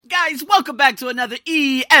guys? Welcome back to another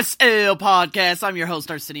ESL podcast. I'm your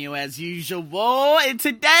host, Arsenio, as usual. And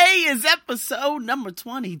today is episode number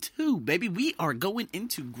 22. Baby, we are going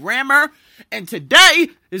into grammar. And today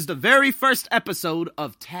is the very first episode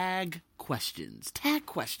of Tag Questions. Tag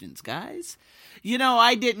Questions, guys. You know,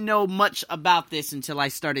 I didn't know much about this until I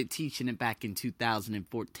started teaching it back in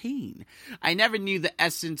 2014. I never knew the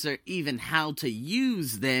essence or even how to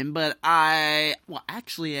use them, but I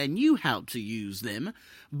knew how to use them,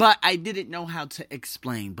 but I didn't know how to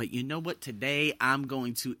explain. But you know what? Today, I'm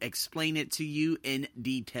going to explain it to you in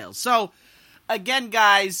detail. So, again,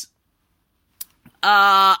 guys,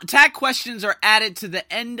 tag questions are added to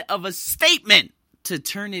the end of a statement to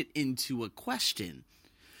turn it into a question.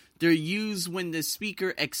 They're used when the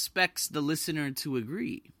speaker expects the listener to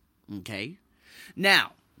agree, okay?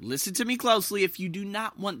 Now, listen to me closely. If you do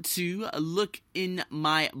not want to look in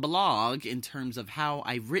my blog in terms of how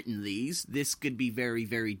I've written these, this could be very,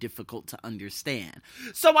 very difficult to understand.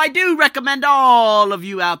 So I do recommend all of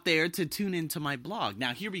you out there to tune into my blog.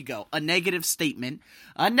 Now, here we go. A negative statement.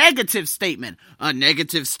 A negative statement. A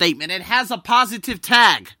negative statement. It has a positive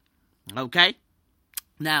tag, okay?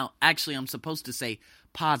 Now, actually, I'm supposed to say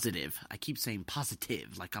positive. I keep saying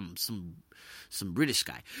positive like I'm some British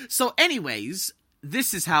guy. So anyways,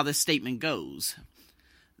 this is how the statement goes.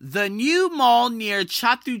 The new mall near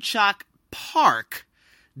Chatuchak Park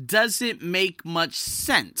doesn't make much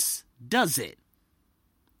sense, does it?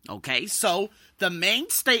 Okay, so the main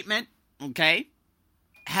statement, okay,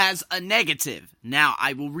 has a negative. Now,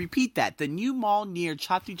 I will repeat that. The new mall near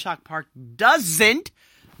Chatuchak Park doesn't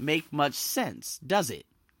make much sense, does it?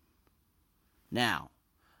 Now,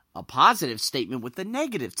 a positive statement with a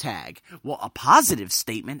negative tag. Well, a positive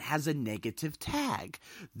statement has a negative tag.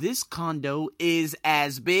 This condo is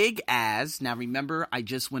as big as, now remember, I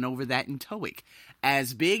just went over that in TOEIC.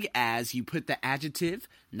 As big as, you put the adjective,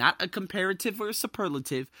 not a comparative or a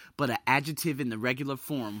superlative, but an adjective in the regular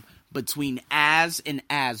form between as and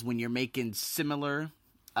as when you're making similar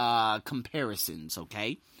comparisons,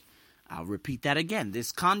 okay? I'll repeat that again.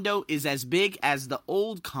 This condo is as big as the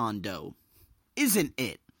old condo, isn't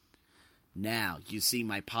it? Now, you see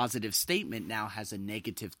my positive statement now has a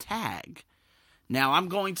negative tag. Now, I'm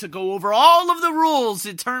going to go over all of the rules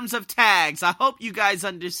in terms of tags. I hope you guys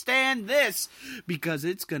understand this because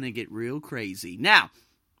it's going to get real crazy. Now,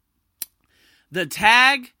 the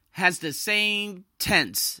tag has the same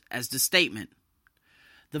tense as the statement.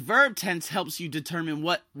 The verb tense helps you determine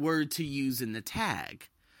what word to use in the tag.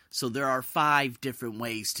 So there are 5 different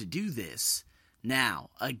ways to do this. Now,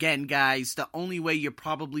 again, guys, the only way you're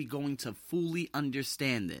probably going to fully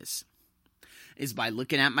understand this is by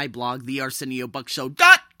looking at my blog,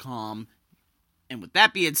 thearseniobuckshow.com. And with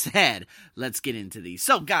that being said, let's get into these.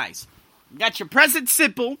 So, guys, you got your present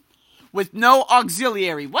simple with no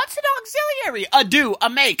auxiliary. What's an auxiliary? A do, a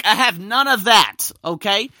make. I have none of that,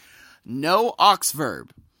 okay? No aux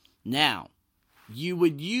verb. Now, you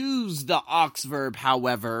would use the aux verb,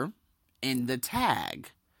 however, in the tag.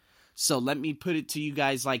 So let me put it to you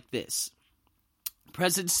guys like this.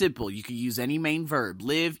 Present simple, you can use any main verb.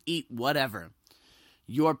 Live, eat, whatever.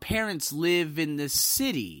 Your parents live in the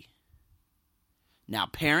city. Now,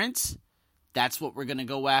 parents, that's what we're going to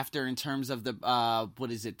go after in terms of the,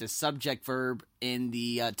 the subject verb in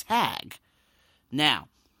the tag. Now,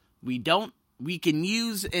 we can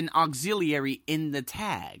use an auxiliary in the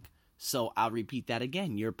tag. So I'll repeat that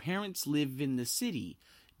again. Your parents live in the city,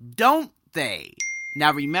 don't they?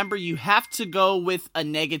 Now, remember, you have to go with a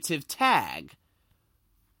negative tag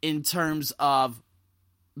in terms of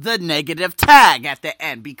the negative tag at the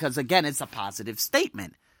end because, again, it's a positive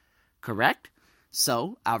statement, correct?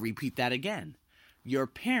 So, I'll repeat that again. Your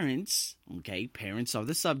parents, okay, parents are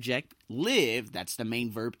the subject, live, that's the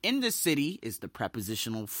main verb, in the city is the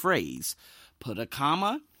prepositional phrase. Put a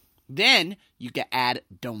comma, then you can add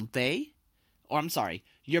don't they, or I'm sorry,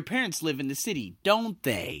 your parents live in the city, don't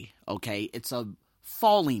they? Okay, it's a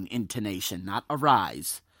falling intonation, not a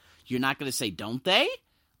rise. You're not going to say don't they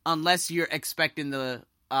unless you're expecting the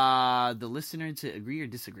listener to agree or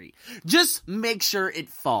disagree. Just make sure it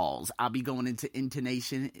falls. I'll be going into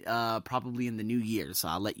intonation probably in the new year, so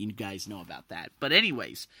I'll let you guys know about that. But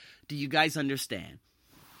anyways, do you guys understand?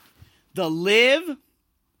 The live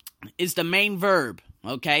is the main verb,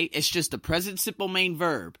 okay? It's just the present simple main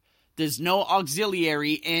verb. There's no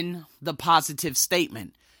auxiliary in the positive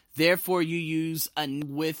statement. Therefore, you use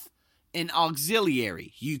with an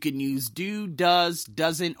auxiliary. You can use do, does,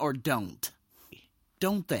 doesn't, or don't.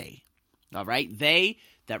 Don't they? All right? They,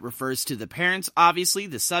 that refers to the parents, obviously,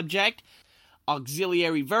 the subject.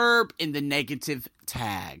 Auxiliary verb in the negative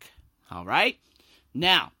tag. All right?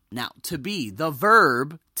 Now, Now, to be, the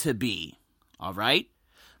verb to be, all right?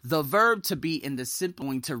 The verb to be in the simple,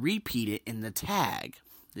 going to repeat it in the tag.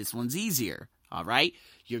 This one's easier, all right?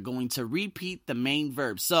 You're going to repeat the main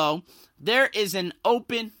verb. So, there is an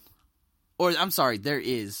open, it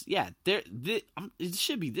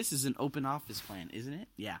should be, this is an open office plan, isn't it?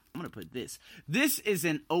 Yeah, I'm going to put this. This is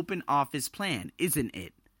an open office plan, isn't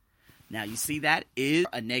it? Now, you see that is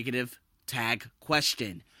a negative tag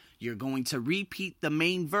question. You're going to repeat the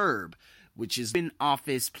main verb, which is an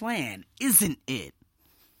office plan, isn't it?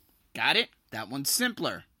 Got it? That one's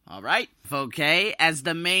simpler. All right? Okay, as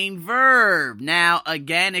the main verb. Now,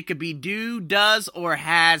 again, it could be do, does, or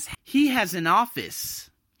has. He has an office.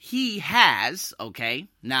 He has, okay?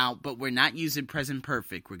 Now, but we're not using present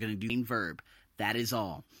perfect. We're going to do main verb. That is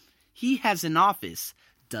all. He has an office,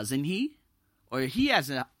 doesn't he? Or he has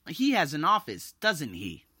an office, doesn't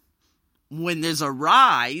he? When there's a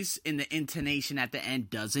rise in the intonation at the end,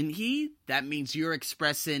 doesn't he? That means you're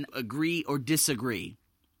expressing agree or disagree.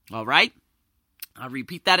 All right? I'll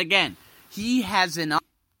repeat that again. He has an office,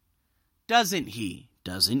 doesn't he?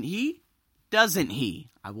 Doesn't he? Doesn't he?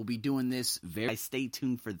 I will be doing this stay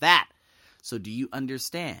tuned for that. So do you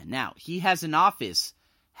understand? Now, he has an office,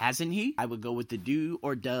 hasn't he? I would go with the do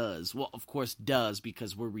or does. Well, of course, does,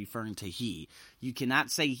 because we're referring to he. You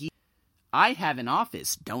cannot say he. I have an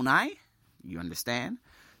office, don't I? You understand?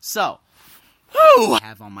 So, I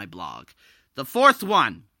have on my blog. The fourth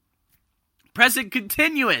one, present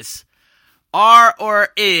continuous, are or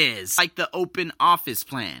is, like the open office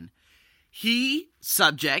plan. He,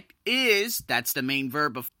 subject, is, that's the main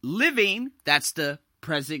verb of living, that's the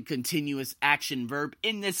present continuous action verb.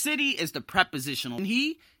 In the city is the prepositional. And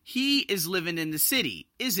he is living in the city,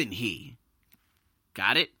 isn't he?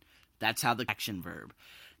 Got it? That's how the action verb.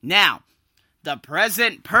 Now, the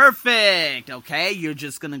present perfect, okay? You're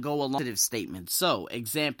just going to go along with the statement. So,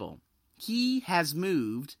 example, he has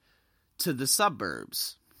moved to the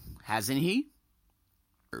suburbs. Hasn't he?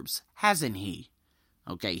 Hasn't he?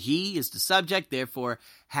 Okay, he is the subject, therefore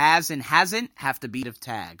has and hasn't have to be the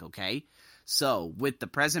tag, okay? So, with the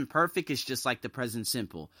present perfect, it's just like the present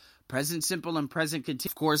simple. Present simple and present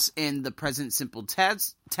continuous, of course, in the present simple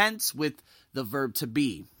tense with the verb to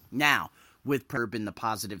be. Now, with verb in the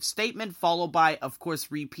positive statement, followed by, of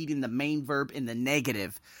course, repeating the main verb in the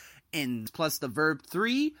negative. And plus the verb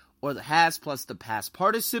 3, or the has plus the past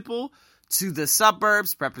participle, to the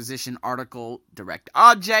suburbs, preposition, article, direct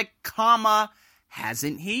object, comma,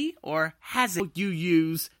 hasn't he, or hasn't you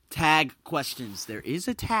use tag questions. There is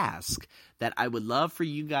a task that I would love for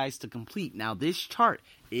you guys to complete. Now, this chart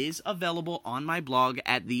is available on my blog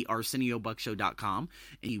at thearseniobuckshow.com,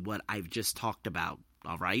 and what I've just talked about,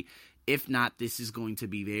 all right? If not, this is going to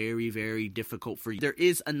be very, very difficult for you. There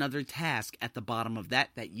is another task at the bottom of that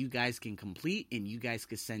you guys can complete and you guys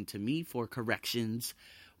can send to me for corrections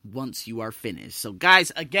once you are finished. So,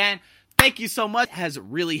 guys, again, thank you so much. It has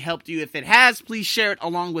really helped you. If it has, please share it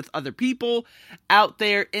along with other people out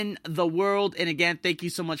there in the world. And again, thank you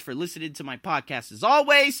so much for listening to my podcast as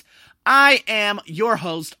always. I am your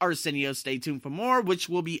host, Arsenio. Stay tuned for more, which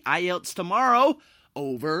will be IELTS tomorrow.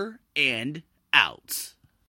 Over and out.